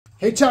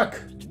Hey Chuck,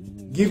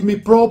 give me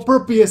proper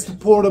PS2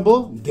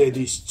 portable that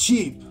is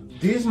cheap.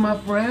 This, my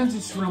friends,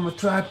 is from a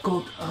tribe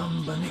called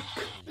Anbernic.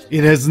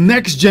 It has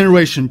next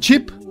generation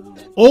chip,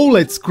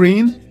 OLED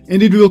screen,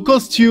 and it will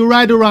cost you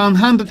right around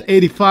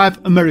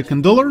 185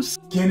 American dollars.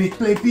 Can it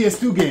play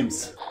PS2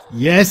 games?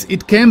 Yes,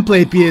 it can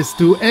play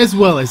PS2 as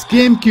well as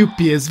GameCube,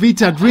 PS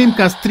Vita,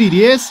 Dreamcast,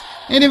 3DS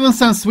and even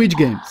some Switch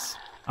games.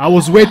 I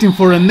was waiting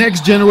for a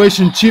next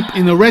generation chip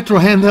in a retro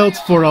handheld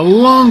for a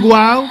long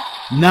while.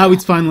 Now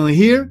it's finally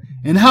here,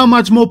 and how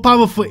much more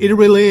powerful it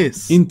really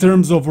is. In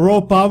terms of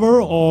raw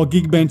power or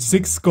Geekbench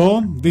 6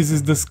 score, this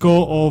is the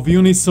score of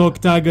Unisoc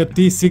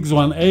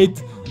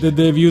T820 that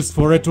they've used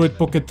for Retroid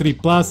Pocket 3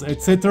 Plus,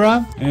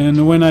 etc.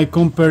 And when I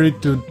compare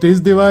it to this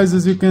device,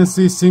 as you can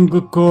see,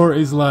 single core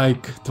is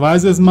like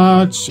twice as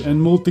much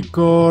and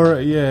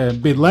multi-core, yeah, a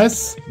bit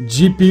less.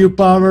 GPU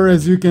power,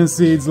 as you can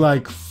see, it's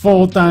like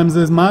 4 times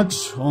as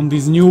much on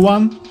this new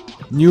one.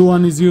 New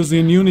one is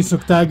using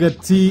Unisoc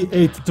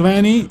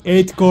T820,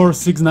 8 core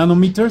 6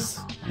 nanometers.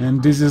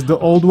 And this is the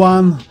old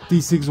one,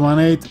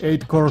 T618,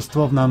 8 cores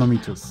 12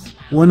 nanometers.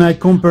 When I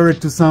compare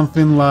it to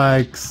something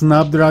like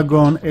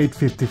Snapdragon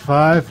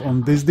 855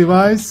 on this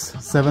device,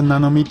 7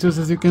 nanometers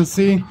as you can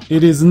see,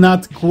 it is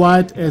not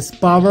quite as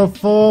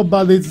powerful,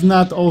 but it's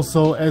not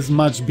also as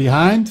much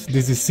behind.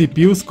 This is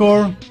CPU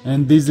score,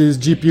 and this is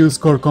GPU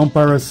score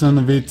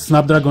comparison with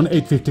Snapdragon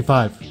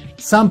 855.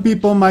 Some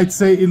people might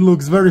say it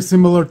looks very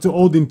similar to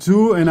Odin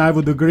 2, and I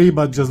would agree,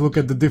 but just look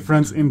at the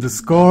difference in the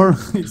score.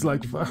 It's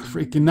like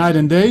freaking night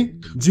and day.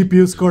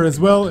 GPU score as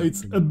well,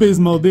 it's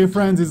abysmal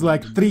difference, it's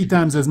like 3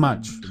 times as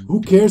much. Who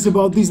cares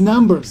about these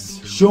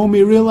numbers? Show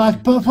me real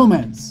life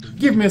performance.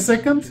 Give me a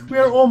second, we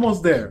are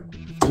almost there.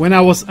 When I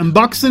was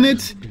unboxing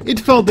it, it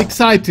felt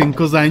exciting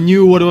cause I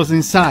knew what was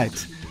inside.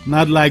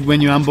 Not like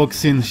when you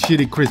unboxing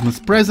shitty Christmas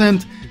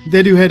present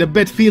that you had a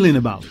bad feeling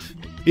about.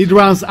 It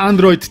runs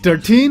Android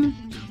 13.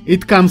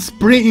 It comes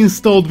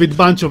pre-installed with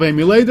bunch of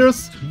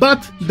emulators,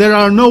 but there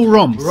are no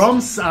ROMs.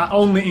 ROMs are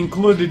only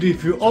included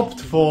if you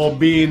opt for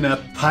being a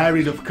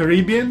Pirate of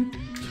Caribbean,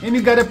 and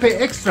you gotta pay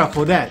extra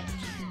for that.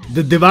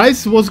 The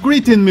device was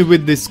greeting me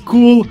with this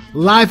cool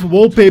live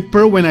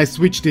wallpaper when I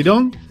switched it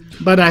on,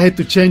 but I had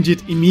to change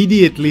it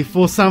immediately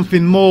for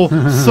something more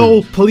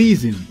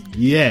soul-pleasing.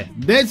 Yeah,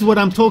 that's what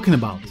I'm talking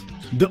about.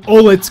 The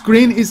OLED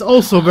screen is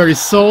also very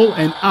soul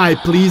and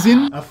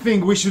eye-pleasing. I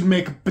think we should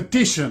make a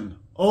petition.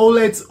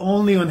 OLEDs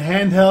only on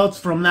handhelds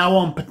from now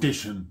on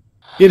petition.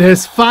 It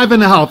has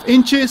 5.5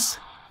 inches,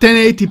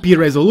 1080p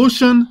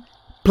resolution,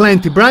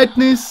 plenty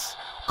brightness,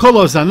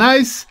 colors are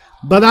nice,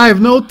 but I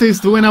have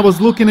noticed when I was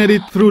looking at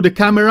it through the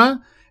camera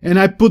and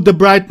I put the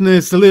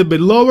brightness a little bit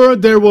lower,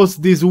 there was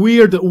this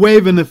weird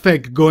waving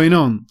effect going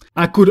on.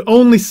 I could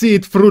only see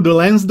it through the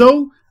lens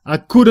though, I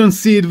couldn't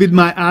see it with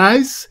my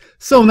eyes,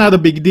 so not a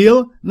big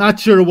deal, not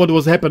sure what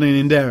was happening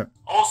in there.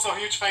 Also,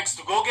 huge thanks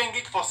to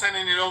GoGameGeek for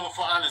sending it over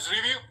for honest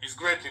review. It's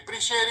greatly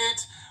appreciated.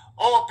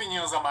 All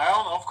opinions are my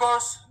own, of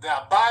course. They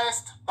are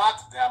biased, but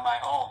they are my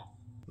own.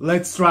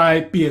 Let's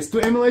try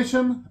PS2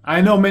 emulation.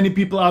 I know many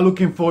people are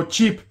looking for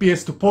cheap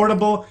PS2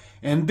 portable,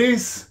 and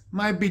this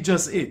might be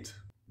just it.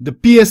 The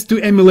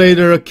PS2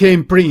 emulator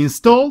came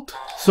pre-installed,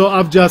 so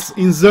I've just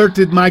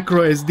inserted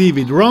microSD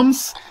with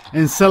ROMs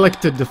and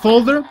selected the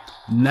folder.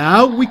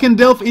 Now we can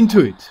delve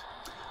into it.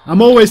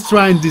 I'm always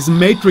trying this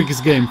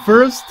Matrix game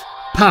first.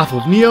 Path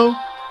of Neo,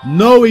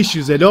 no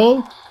issues at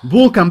all,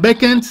 Vulkan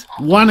backend,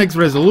 1x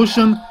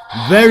resolution,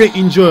 very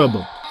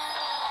enjoyable.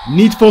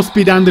 Need for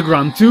Speed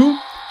Underground 2,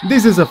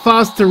 this is a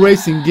faster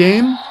racing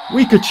game,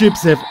 weaker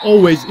chips have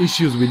always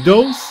issues with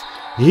those.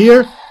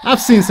 Here I've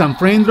seen some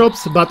frame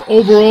drops, but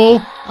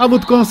overall I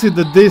would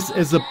consider this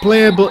as a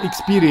playable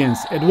experience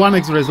at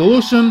 1x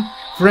resolution,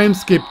 frame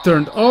skip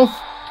turned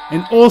off,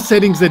 and all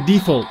settings at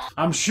default.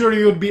 I'm sure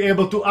you'd be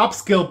able to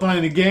upscale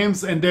plenty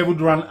games and they would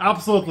run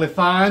absolutely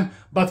fine,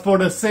 but for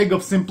the sake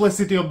of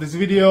simplicity of this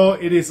video,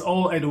 it is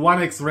all at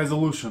 1x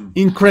resolution.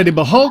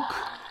 Incredible Hulk,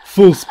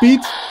 full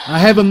speed, I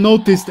haven't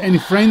noticed any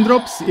frame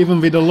drops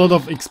even with a lot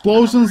of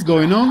explosions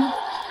going on.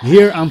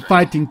 Here I'm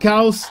fighting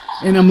cows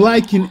and I'm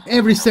liking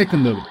every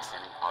second of it.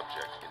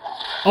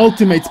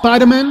 Ultimate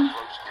Spider-Man,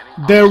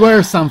 there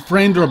were some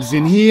frame drops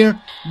in here,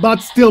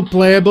 but still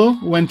playable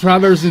when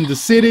traversing the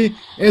city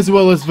as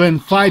well as when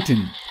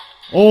fighting.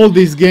 All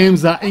these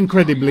games are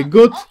incredibly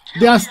good,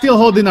 they are still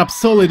holding up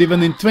solid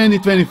even in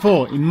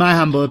 2024 in my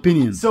humble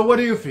opinion. So what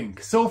do you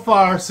think? So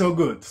far so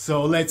good,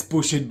 so let's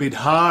push it a bit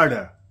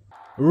harder.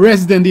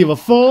 Resident Evil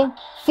 4,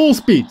 full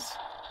speed.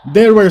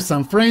 There were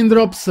some frame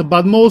drops,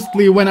 but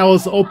mostly when I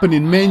was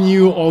opening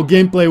menu or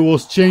gameplay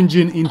was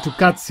changing into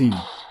cutscene.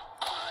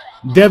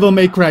 Devil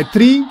May Cry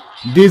 3,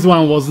 this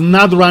one was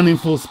not running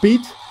full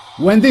speed.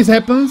 When this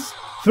happens,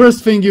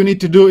 first thing you need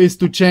to do is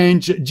to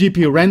change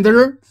GPU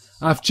renderer.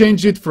 I've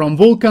changed it from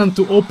Vulkan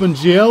to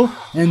OpenGL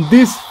and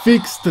this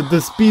fixed the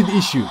speed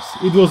issues.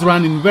 It was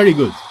running very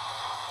good.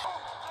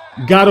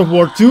 God of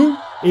War 2,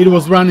 it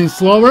was running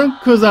slower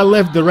cause I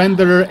left the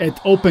renderer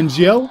at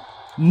OpenGL.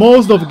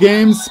 Most of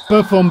games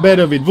perform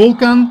better with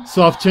Vulkan,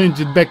 so I've changed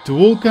it back to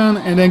Vulkan,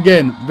 and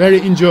again, very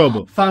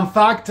enjoyable. Fun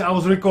fact, I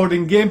was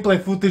recording gameplay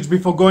footage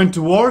before going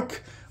to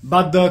work,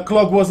 but the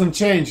clock wasn't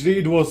changed,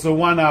 it was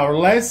 1 hour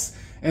less,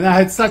 and I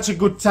had such a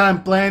good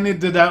time playing it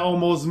that I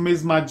almost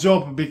missed my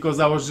job because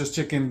I was just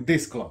checking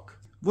this clock.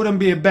 Wouldn't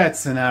be a bad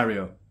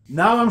scenario.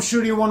 Now I'm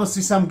sure you want to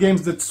see some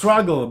games that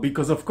struggle,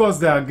 because of course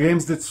there are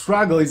games that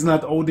struggle, it's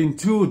not Odin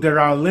 2, there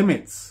are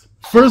limits.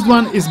 First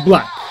one is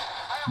Black.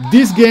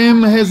 This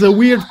game has a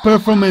weird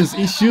performance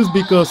issues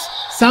because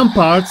some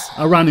parts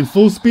are running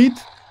full speed,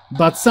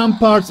 but some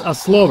parts are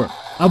slower.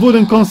 I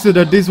wouldn't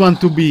consider this one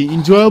to be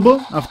enjoyable.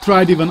 I've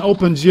tried even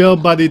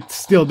OpenGL, but it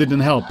still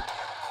didn't help.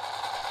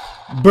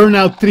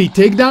 Burnout 3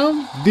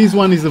 Takedown. This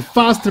one is a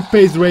faster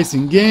paced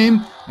racing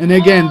game, and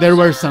again there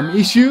were some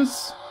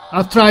issues.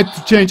 I've tried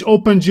to change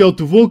OpenGL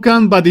to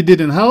Vulkan, but it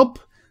didn't help.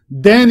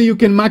 Then you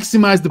can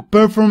maximize the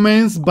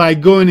performance by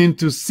going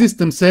into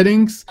system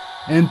settings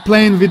and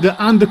playing with the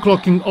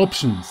underclocking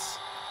options.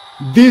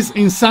 This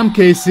in some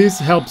cases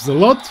helps a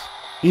lot.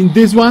 In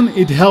this one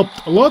it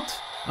helped a lot.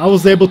 I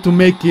was able to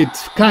make it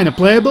kinda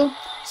playable.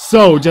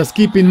 So just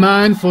keep in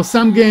mind, for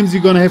some games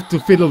you're gonna have to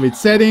fiddle with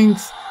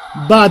settings,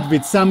 but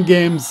with some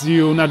games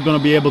you're not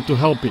gonna be able to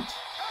help it.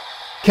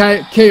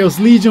 Chaos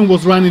Legion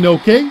was running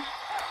okay,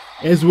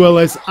 as well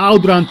as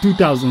Outrun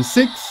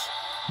 2006.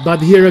 But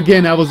here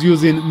again I was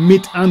using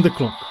mid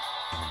underclock.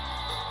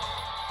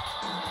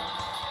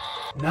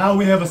 Now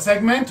we have a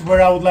segment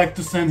where I would like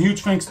to send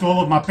huge thanks to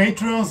all of my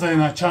Patreons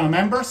and channel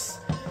members.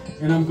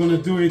 And I'm gonna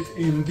do it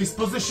in this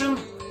position.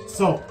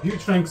 So,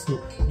 huge thanks to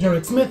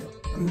Jarek Smith,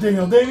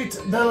 Daniel David,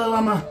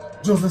 Dalaylama,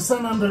 Joseph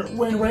Santander,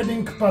 Wayne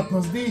Redding,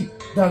 PatnosD,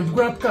 Dawid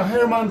Grabka,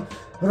 Herman,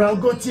 Raul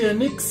Gauthier,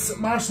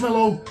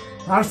 mxrshmcllo,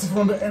 RC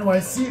from the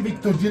NYC,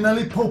 Victor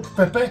Ginelli,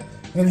 PopePepe,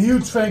 and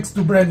huge thanks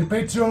to brand new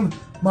Patreon,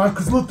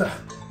 Marcus Luta.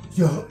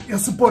 Your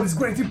support is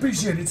greatly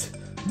appreciated.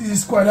 This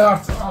is quite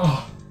hard.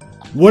 Oh.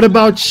 What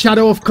about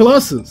Shadow of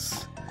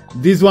Colossus?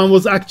 This one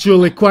was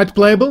actually quite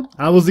playable.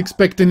 I was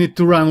expecting it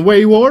to run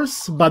way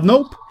worse, but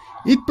nope.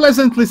 It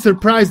pleasantly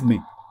surprised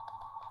me.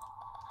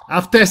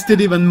 I've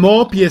tested even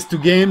more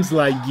PS2 games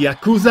like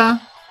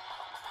Yakuza,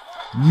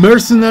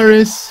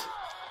 Mercenaries,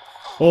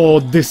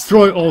 or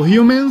Destroy All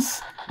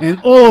Humans,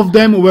 and all of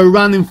them were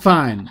running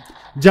fine.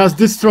 Just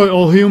Destroy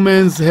All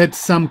Humans had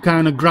some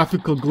kind of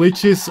graphical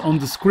glitches on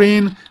the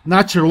screen,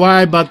 not sure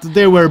why, but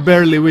they were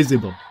barely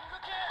visible.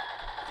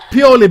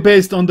 Purely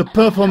based on the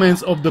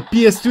performance of the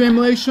PS2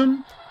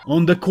 emulation,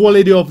 on the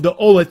quality of the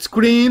OLED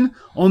screen,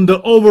 on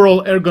the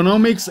overall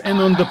ergonomics and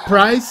on the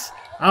price,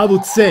 I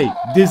would say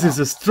this is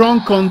a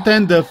strong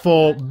contender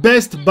for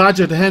best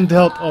budget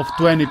handheld of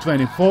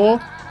 2024,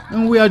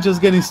 and we are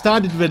just getting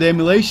started with the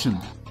emulation.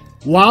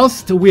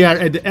 Whilst we are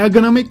at the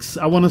ergonomics,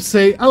 I want to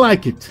say I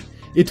like it.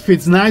 It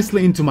fits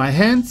nicely into my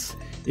hands,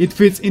 it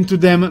fits into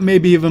them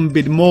maybe even a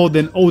bit more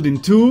than Odin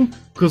 2,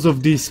 because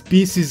of these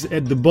pieces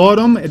at the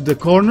bottom, at the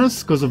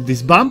corners, because of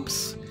these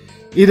bumps.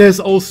 It has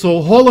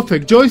also Hall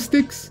effect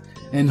joysticks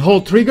and Hall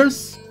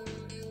triggers.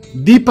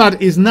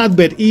 D-pad is not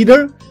bad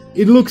either,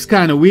 it looks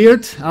kinda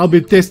weird, I'll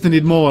be testing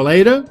it more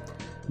later.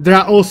 There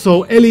are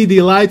also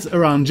LED lights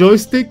around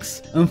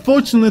joysticks.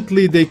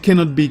 Unfortunately they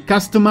cannot be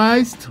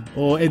customized,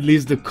 or at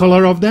least the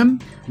color of them,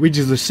 which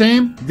is a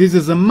shame. This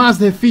is a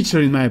must-have feature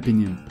in my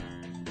opinion.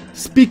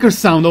 Speakers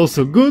sound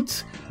also good.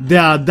 They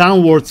are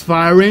downwards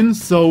firing,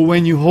 so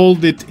when you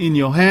hold it in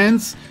your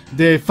hands,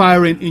 they're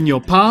firing in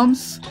your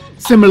palms,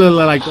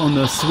 similarly like on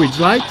a Switch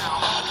Lite.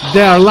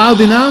 They are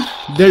loud enough,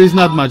 there is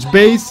not much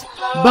bass,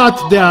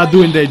 but they are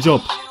doing their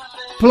job.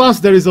 Plus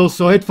there is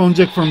also a headphone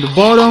jack from the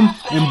bottom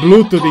and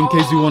Bluetooth in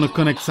case you want to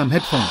connect some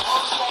headphones.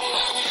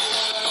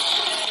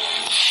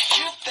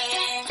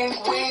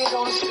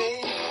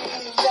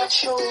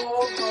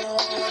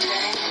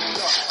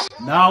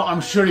 Now I'm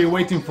sure you're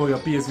waiting for your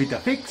PS Vita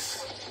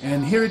fix,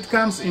 and here it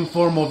comes in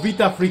form of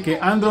Vita 3K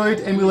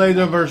Android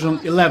emulator version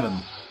 11.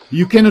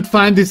 You cannot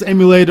find this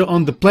emulator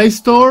on the Play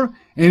Store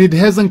and it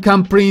hasn't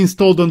come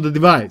pre-installed on the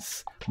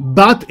device,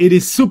 but it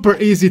is super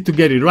easy to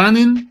get it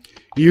running.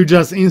 You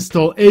just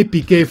install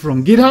APK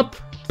from GitHub,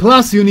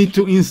 plus you need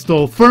to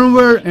install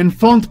firmware and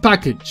font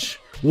package.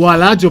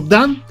 Voila, job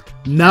done.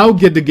 Now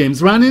get the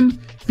games running.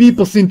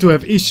 People seem to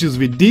have issues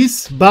with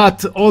this,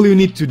 but all you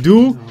need to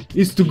do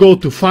is to go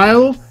to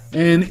File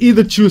and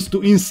either choose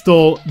to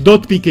install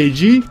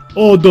 .pkg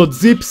or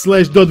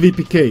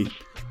 .zip/.vpk.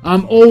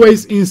 I'm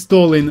always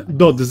installing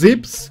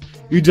 .zips.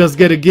 You just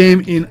get a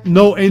game in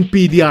no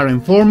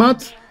NPDRM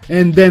format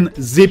and then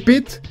zip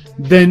it.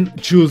 Then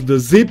choose the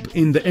zip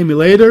in the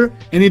emulator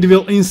and it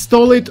will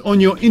install it on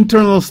your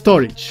internal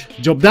storage.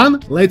 Job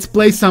done, let's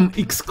play some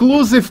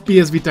exclusive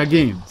PS Vita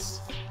games.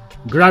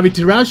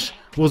 Gravity Rush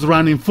was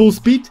running full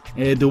speed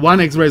at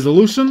 1x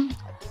resolution.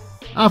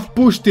 I've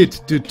pushed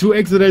it to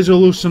 2x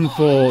resolution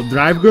for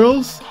Drive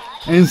Girls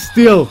and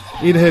still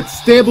it had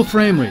stable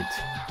frame rate.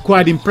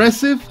 Quite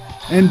impressive,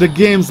 and the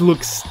games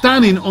look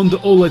stunning on the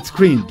OLED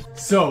screen.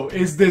 So,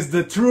 is this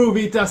the true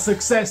Vita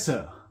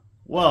successor?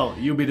 Well,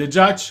 you be the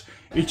judge.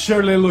 It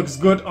surely looks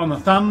good on a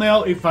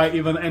thumbnail if I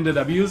even ended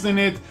up using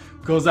it,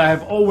 because I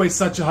have always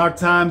such a hard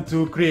time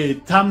to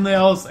create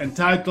thumbnails and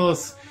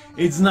titles.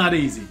 It's not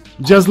easy.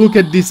 Just look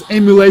at this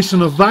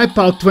emulation of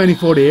Wipeout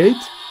 2048,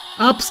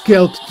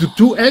 upscaled to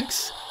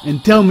 2x,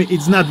 and tell me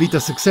it's not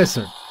Vita's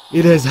successor.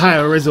 It has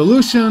higher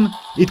resolution,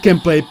 it can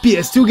play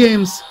PS2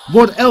 games,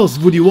 what else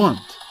would you want?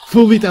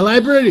 Full Vita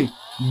library?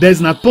 That's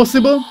not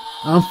possible.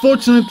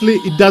 Unfortunately,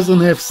 it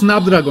doesn't have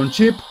Snapdragon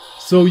chip,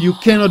 so you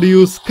cannot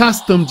use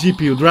custom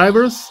GPU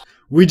drivers,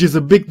 which is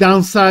a big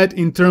downside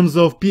in terms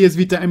of PS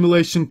Vita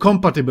emulation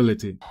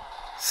compatibility.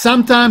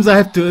 Sometimes I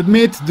have to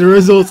admit the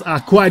results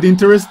are quite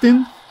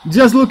interesting.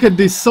 Just look at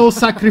this Soul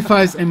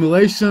Sacrifice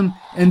emulation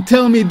and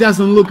tell me it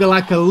doesn't look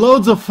like a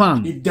loads of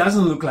fun. It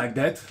doesn't look like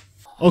that.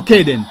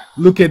 Okay then,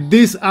 look at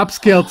this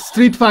upscaled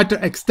Street Fighter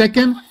X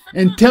Tekken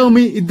and tell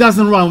me it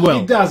doesn't run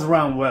well. It does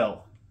run well.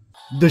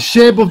 The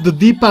shape of the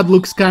D-pad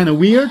looks kinda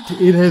weird,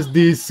 it has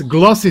this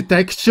glossy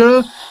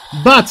texture,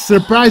 but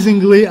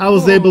surprisingly I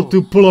was able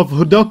to pull off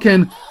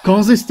Hadoken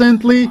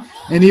consistently,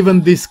 and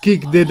even this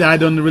kick that I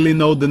don't really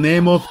know the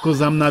name of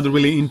cause I'm not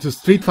really into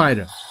Street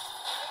Fighter.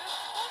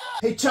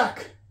 Hey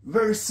Chuck,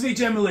 where's Switch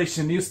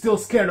emulation? You still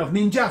scared of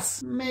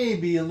ninjas?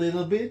 Maybe a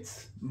little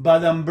bit,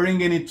 but I'm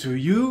bringing it to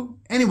you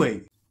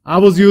anyway. I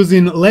was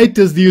using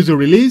latest user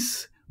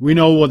release. We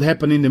know what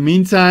happened in the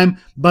meantime,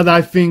 but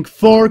I think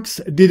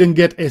forks didn't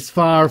get as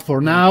far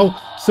for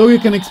now, so you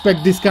can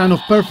expect this kind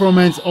of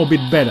performance a bit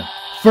better.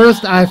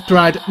 First I have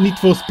tried Need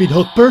for Speed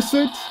Hot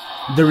Pursuit,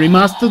 the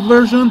remastered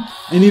version,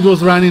 and it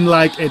was running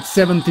like at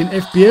 17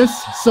 FPS,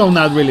 so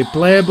not really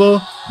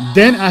playable.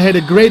 Then I had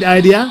a great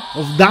idea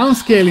of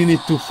downscaling it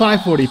to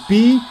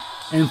 540p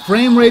and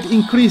frame rate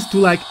increased to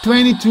like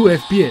 22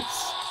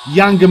 FPS.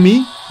 Younger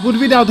me would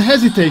without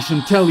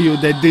hesitation tell you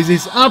that this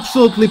is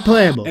absolutely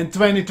playable. And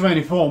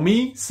 2024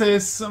 me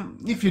says,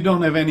 if you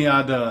don't have any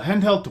other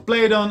handheld to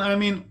play it on, I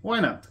mean, why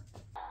not?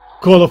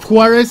 Call of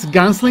Juarez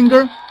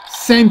Gunslinger,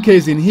 same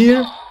case in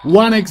here,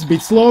 1x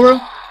bit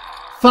slower,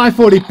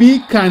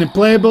 540p kinda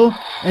playable,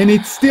 and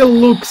it still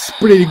looks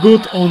pretty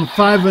good on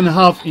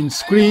 5.5 inch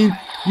screen.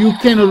 You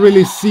cannot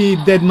really see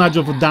that much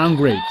of a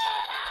downgrade.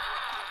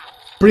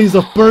 Prince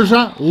of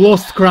Persia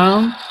Lost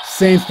Crown,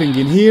 same thing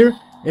in here.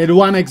 At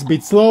 1x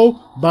bit slow,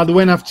 but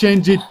when I've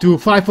changed it to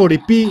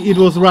 540p it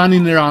was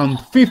running around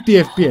 50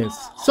 FPS,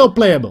 so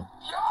playable.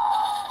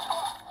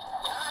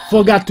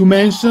 Forgot to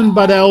mention,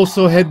 but I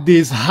also had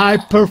this high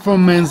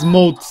performance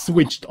mode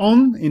switched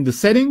on in the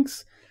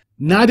settings.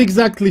 Not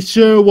exactly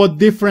sure what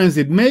difference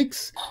it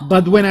makes,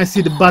 but when I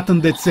see the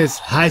button that says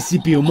high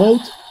CPU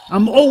mode,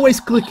 I'm always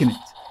clicking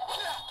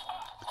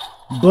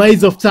it.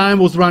 Blades of Time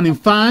was running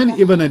fine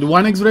even at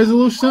 1x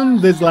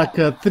resolution. That's like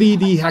a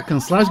 3D hack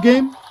and slash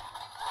game.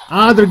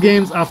 Other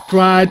games I've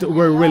tried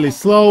were really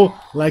slow,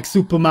 like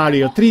Super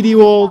Mario 3D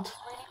World,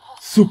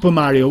 Super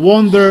Mario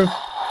Wonder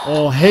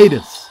or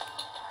Hades.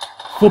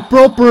 For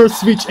proper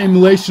Switch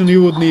emulation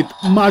you would need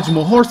much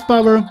more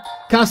horsepower.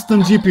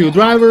 Custom GPU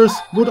drivers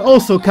would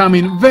also come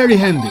in very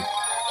handy.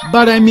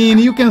 But I mean,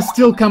 you can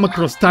still come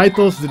across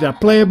titles that are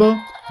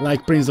playable,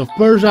 like Prince of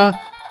Persia.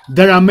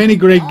 There are many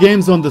great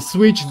games on the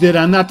Switch that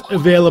are not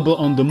available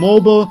on the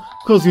mobile,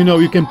 cause you know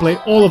you can play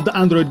all of the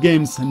Android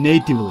games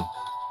natively.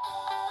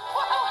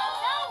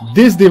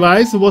 This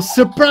device was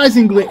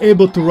surprisingly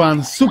able to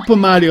run Super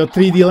Mario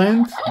 3D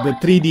Land, the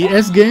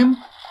 3DS game,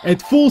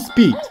 at full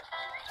speed.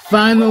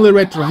 Finally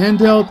retro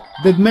handheld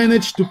that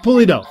managed to pull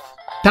it off.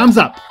 Thumbs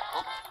up!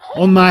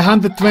 On my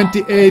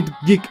 128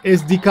 gig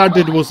SD card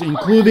that was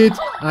included,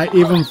 I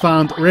even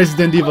found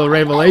Resident Evil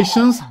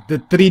Revelations, the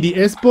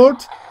 3DS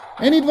port,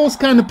 and it was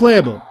kinda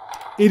playable.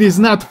 It is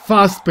not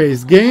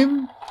fast-paced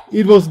game,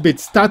 it was a bit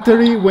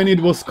stuttery when it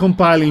was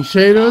compiling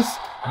shaders,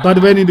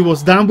 but when it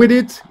was done with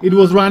it, it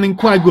was running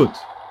quite good.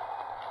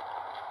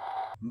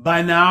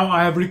 By now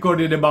I have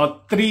recorded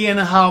about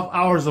 3.5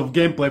 hours of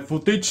gameplay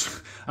footage.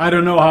 I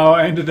don't know how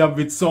I ended up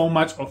with so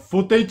much of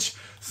footage,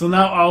 so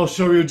now I'll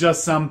show you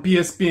just some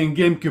PSP and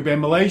GameCube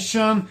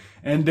emulation,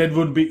 and that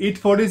would be it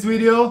for this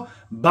video.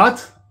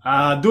 But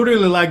I do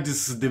really like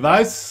this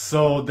device,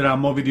 so there are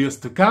more videos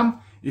to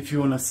come. If you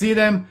wanna see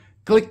them,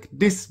 click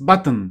this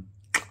button.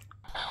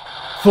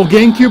 For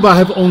GameCube I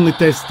have only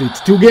tested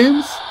two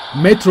games,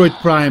 Metroid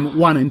Prime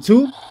 1 and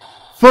 2.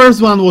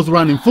 First one was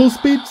running full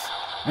speed,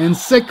 and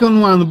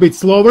second one a bit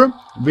slower,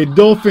 with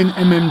Dolphin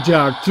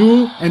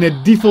MMGR2 and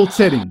at default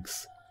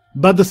settings.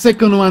 But the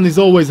second one is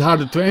always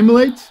harder to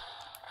emulate.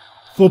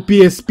 For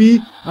PSP,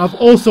 I've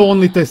also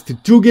only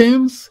tested two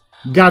games,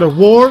 God of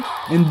War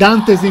and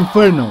Dante's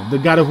Inferno, the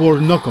God of War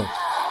knockoff.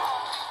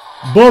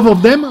 Both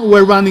of them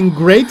were running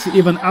great,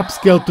 even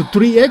upscaled to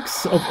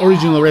 3x of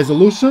original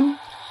resolution.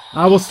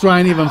 I was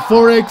trying even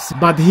 4x,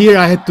 but here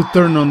I had to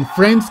turn on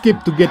frame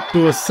skip to get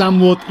to a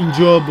somewhat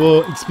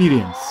enjoyable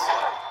experience.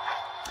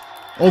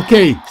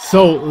 Okay,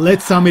 so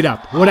let's sum it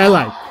up. What I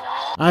like.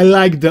 I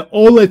like the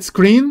OLED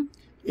screen.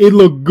 It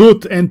looked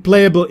good and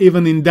playable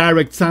even in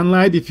direct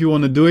sunlight if you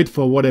want to do it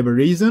for whatever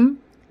reason.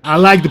 I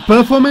like the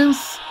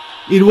performance.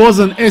 It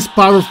wasn't as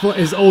powerful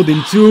as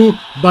Odin 2,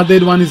 but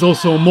that one is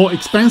also more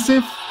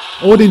expensive.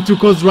 Odin 2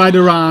 costs right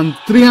around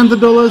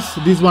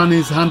 $300, this one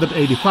is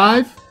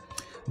 $185.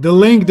 The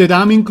link that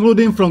I'm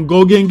including from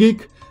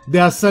GoGameGeek, they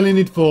are selling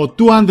it for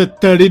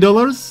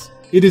 $230.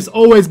 It is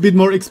always a bit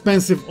more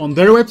expensive on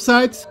their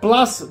website.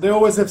 Plus, they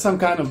always have some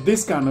kind of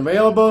discount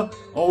available.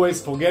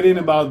 Always forgetting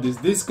about these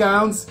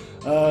discounts.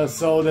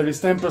 So there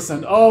is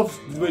 10% off,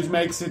 which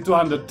makes it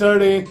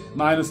 $230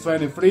 minus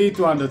 23,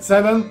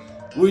 $207,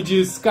 which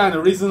is kind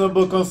of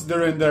reasonable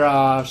considering there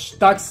are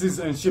taxes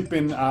and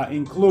shipping are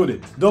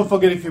included. Don't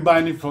forget, if you're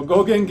buying it for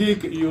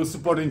GoGameGeek, you're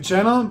supporting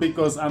channel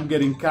because I'm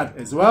getting cut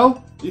as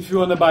well. If you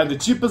want to buy the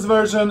cheapest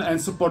version and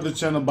support the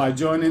channel by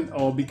joining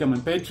or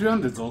becoming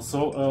Patreon, that's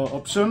also an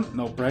option,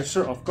 no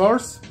pressure of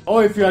course.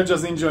 Or if you are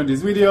just enjoying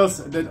these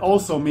videos, that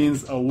also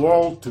means a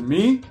world to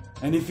me.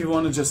 And if you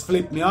want to just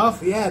flip me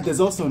off, yeah, there's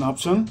also an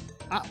option.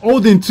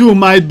 Odin 2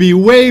 might be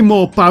way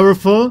more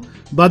powerful,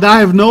 but I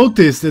have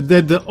noticed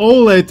that the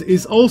OLED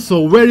is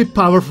also a very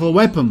powerful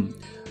weapon.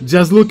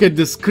 Just look at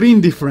the screen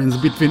difference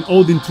between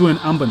Odin 2 and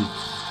Anbernic.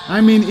 I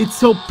mean, it's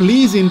so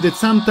pleasing that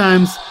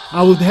sometimes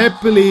I would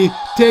happily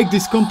take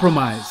this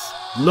compromise.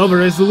 Lower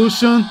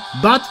resolution,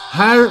 but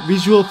higher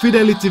visual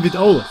fidelity with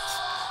OLED.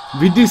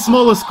 With these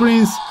smaller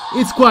screens,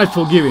 it's quite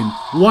forgiving.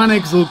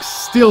 1X looks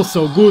still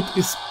so good,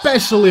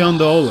 especially on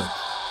the OLED.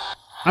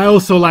 I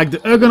also like the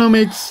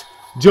ergonomics.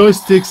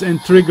 Joysticks and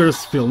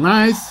triggers feel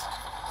nice.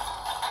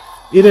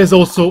 It has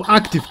also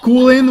active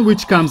cooling,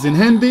 which comes in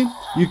handy.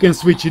 You can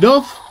switch it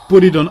off,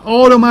 put it on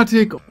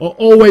automatic or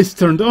always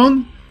turned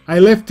on. I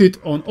left it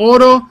on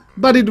auto,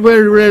 but it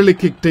very rarely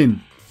kicked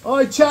in.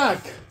 Oi Chuck,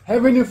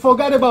 haven't you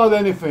forgot about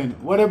anything?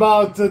 What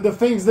about the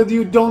things that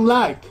you don't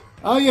like?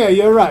 Oh yeah,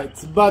 you're right,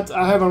 but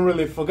I haven't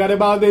really forgot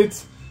about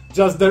it.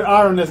 Just there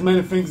aren't as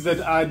many things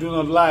that I do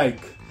not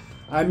like.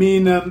 I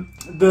mean,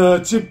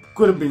 the chip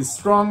could have been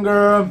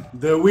stronger,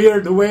 the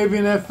weird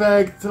waving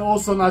effect,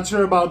 also not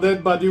sure about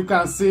that, but you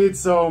can't see it,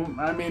 so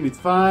I mean, it's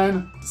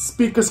fine.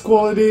 Speakers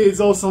quality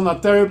is also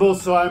not terrible,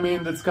 so I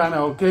mean, that's kinda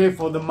okay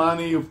for the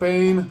money you're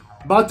paying.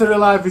 Battery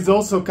life is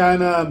also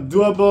kinda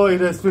doable, it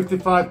has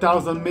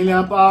 55,000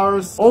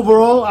 mAh.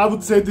 Overall, I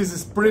would say this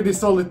is pretty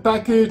solid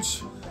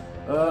package.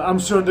 I'm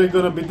sure there are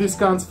gonna be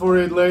discounts for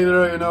it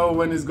later, you know,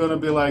 when it's gonna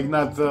be like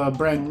not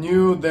brand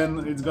new,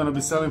 then it's gonna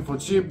be selling for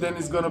cheap, then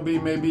it's gonna be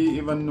maybe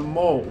even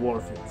more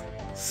worth it.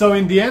 So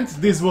in the end,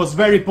 this was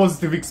very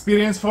positive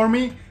experience for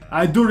me.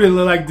 I do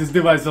really like this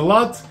device a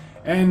lot,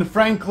 and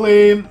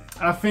frankly,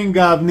 I think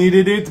I've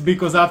needed it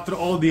because after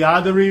all the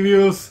other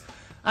reviews,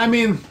 I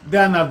mean,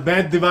 they're not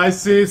bad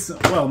devices,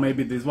 well,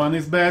 maybe this one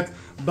is bad,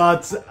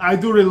 but I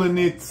do really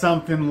need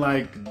something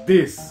like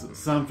this,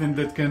 something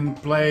that can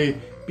play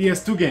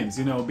PS2 games,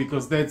 you know,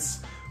 because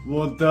that's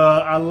what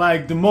I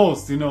like the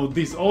most, you know,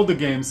 these older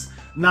games,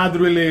 not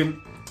really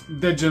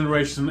that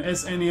generation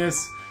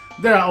SNES.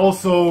 There are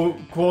also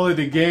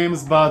quality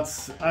games, but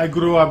I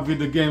grew up with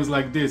the games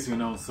like this, you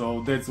know,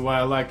 so that's why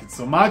I like it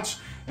so much,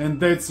 and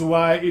that's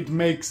why it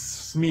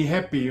makes me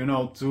happy, you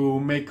know, to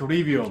make a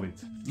review of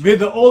it. With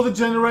the older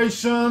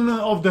generation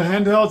of the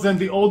handhelds and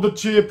the older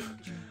chip,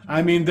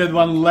 I mean, that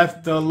one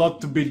left a lot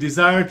to be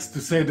desired,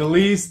 to say the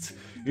least.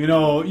 You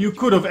know, you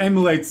could have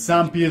emulated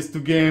some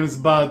PS2 games,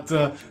 but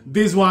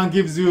this one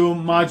gives you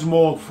much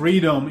more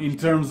freedom in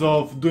terms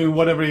of doing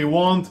whatever you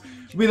want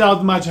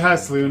without much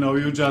hassle, you know,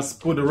 you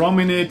just put a ROM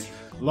in it,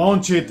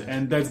 launch it,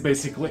 and that's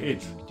basically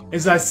it.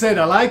 As I said,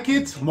 I like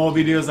it, more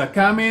videos are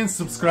coming,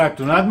 subscribe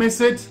to not miss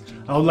it.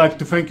 I would like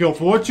to thank you all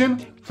for watching,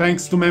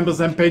 thanks to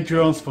members and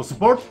Patreons for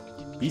support,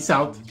 peace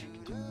out.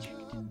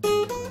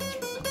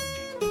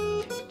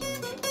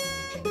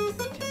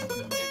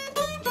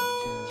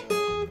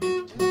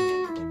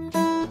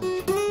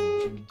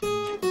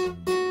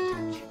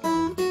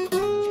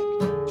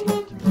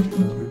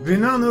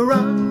 Been on the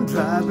run,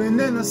 driving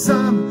in the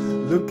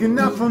sun, looking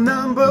out for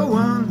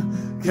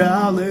 #1.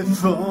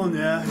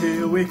 California,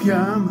 here we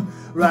come,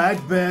 right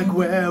back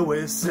where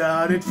we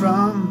started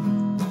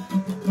from.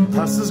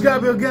 Hustlers,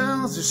 grab your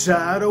guns, just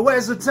shy to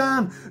waste of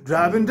time,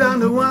 driving down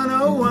the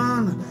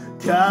 101.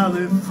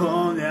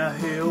 California,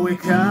 here we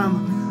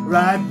come,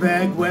 right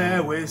back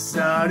where we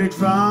started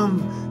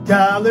from.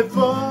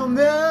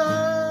 California.